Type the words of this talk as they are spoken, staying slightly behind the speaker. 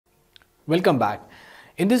Welcome back.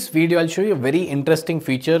 In this video, I'll show you a very interesting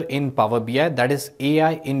feature in Power BI, that is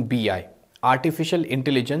AI in BI, Artificial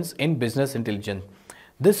Intelligence in Business Intelligence.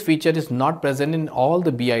 This feature is not present in all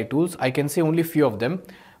the BI tools. I can say only few of them.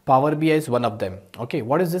 Power BI is one of them. Okay,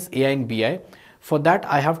 what is this AI in BI? For that,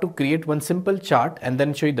 I have to create one simple chart and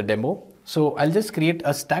then show you the demo. So I'll just create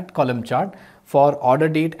a stacked column chart for order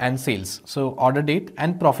date and sales. So order date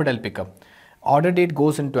and profit I'll pick up. Order date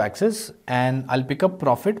goes into access and I'll pick up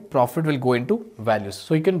profit. Profit will go into values.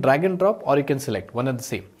 So you can drag and drop or you can select one and the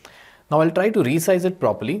same. Now I'll try to resize it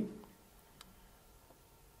properly.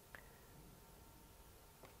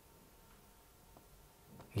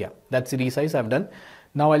 Yeah, that's the resize I've done.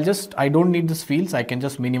 Now I don't need these fields. I can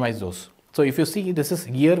just minimize those. So if you see, this is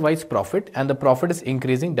year wise profit and the profit is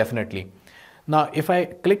increasing definitely. Now, if I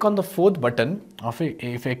click on the fourth button,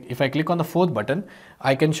 if I click on the fourth button,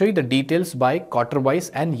 I can show you the details by quarter wise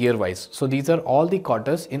and year wise. So these are all the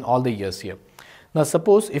quarters in all the years here. Now,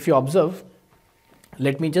 suppose if you observe,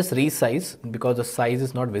 let me just resize because the size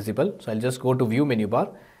is not visible. So I'll just go to view menu bar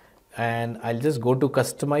and I'll just go to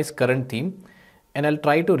customize current theme and I'll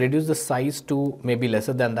try to reduce the size to maybe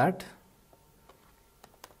lesser than that,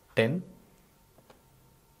 10,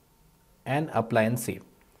 and apply and save.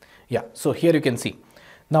 Yeah, so here you can see.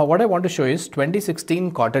 Now what I want to show is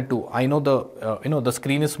 2016 quarter 2. I know the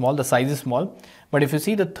screen is small, the size is small, but if you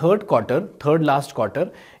see the third last quarter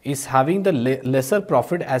is having the lesser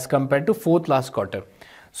profit as compared to fourth last quarter.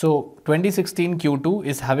 So 2016 Q2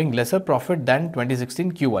 is having lesser profit than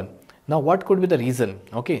 2016 Q1. Now what could be the reason?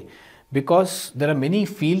 Okay, because there are many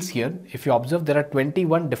fields here. If you observe, there are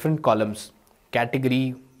 21 different columns: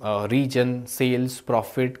 category, region, sales,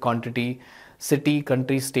 profit, quantity, city,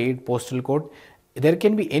 country, state, postal code. There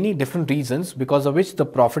can be any different reasons because of which the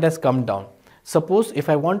profit has come down. Suppose if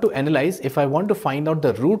I want to analyze, if I want to find out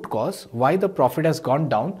the root cause why the profit has gone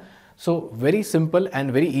down, so very simple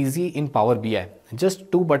and very easy in Power BI.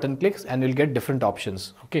 Just 2 button clicks and you'll get different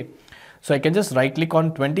options. Okay, so I can just right click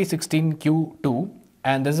on 2016 Q2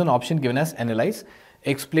 and there's an option given as analyze,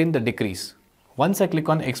 explain the decrease. Once I click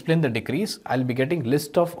on explain the decrease, I'll be getting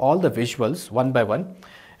list of all the visuals one by one.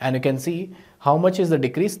 And you can see how much is the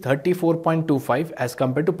decrease, 34.25 as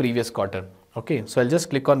compared to previous quarter. Okay, so I'll just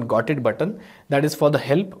click on got it button. That is for the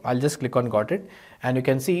help. I'll just click on got it. And you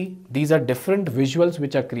can see these are different visuals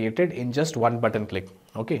which are created in just one button click.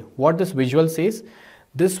 Okay, what this visual says,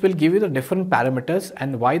 this will give you the different parameters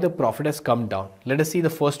and why the profit has come down. Let us see the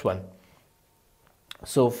first one.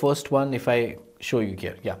 So first one, if I show you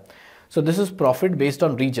here, yeah. So this is profit based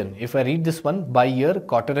on region. If I read this one by year,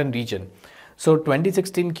 quarter and region. So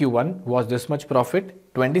 2016 Q1 was this much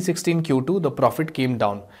profit, 2016 Q2 the profit came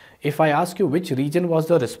down. If I ask you which region was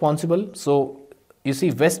the responsible, so you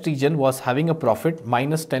see West region was having a profit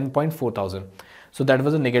minus 10.4 thousand. So that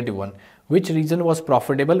was a negative one. Which region was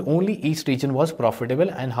profitable? Only East region was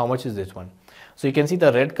profitable, and how much is this one? So you can see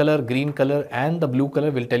the red color, green color and the blue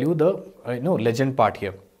color will tell you the legend part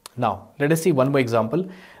here. Now let us see one more example.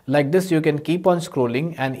 Like this, you can keep on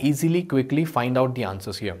scrolling and easily quickly find out the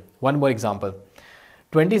answers here. One more example.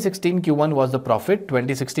 2016 Q1 was the profit,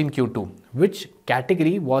 2016 Q2. Which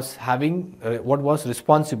category was having what was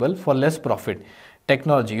responsible for less profit?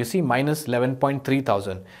 Technology, you see minus 11.3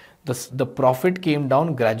 thousand. The profit came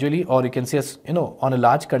down gradually, or you can see as on a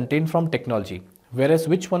large content from technology. Whereas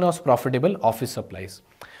which one was profitable? Office supplies.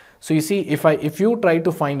 So you see, if you try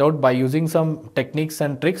to find out by using some techniques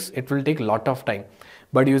and tricks, it will take a lot of time.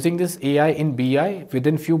 But using this AI in BI,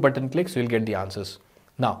 within few button clicks, you will get the answers.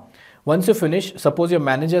 Now, once you finish, suppose your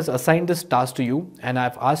manager has assigned this task to you and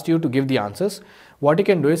I've asked you to give the answers. What you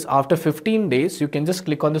can do is after 15 days, you can just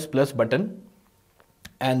click on this plus button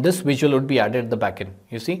and this visual would be added at the back end.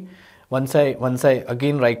 You see, once I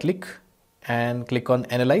again right click and click on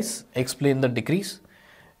analyze, explain the decrease.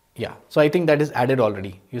 Yeah, so I think that is added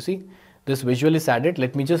already. You see, this visual is added.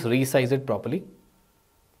 Let me just resize it properly.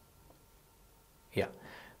 Yeah,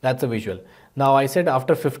 that's a visual. Now I said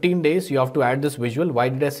after 15 days you have to add this visual. Why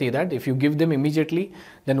did I say that? If you give them immediately,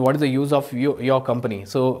 then what is the use of your company?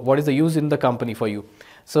 So what is the use in the company for you?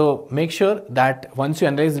 So make sure that once you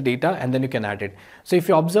analyze the data and then you can add it. So if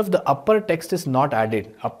you observe, the upper text is not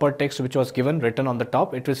added. Upper text which was given written on the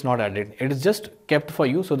top, it is not added. It is just kept for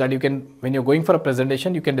you so that you can, when you're going for a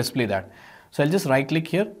presentation, you can display that. So I'll just right click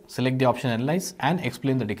here, select the option analyze and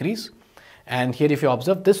explain the decrease. And here if you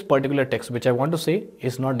observe, this particular text which I want to say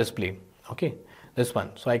is not displayed. Okay, this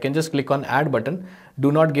one. So I can just click on add button.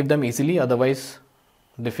 Do not give them easily, otherwise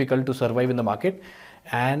difficult to survive in the market.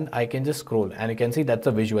 And I can just scroll and you can see that's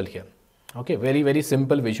a visual here. Okay, very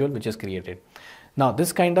simple visual which is created. Now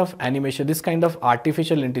this kind of animation, this kind of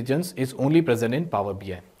artificial intelligence is only present in Power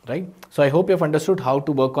BI. right? So I hope you have understood how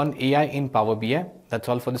to work on AI in Power BI. That's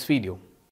all for this video.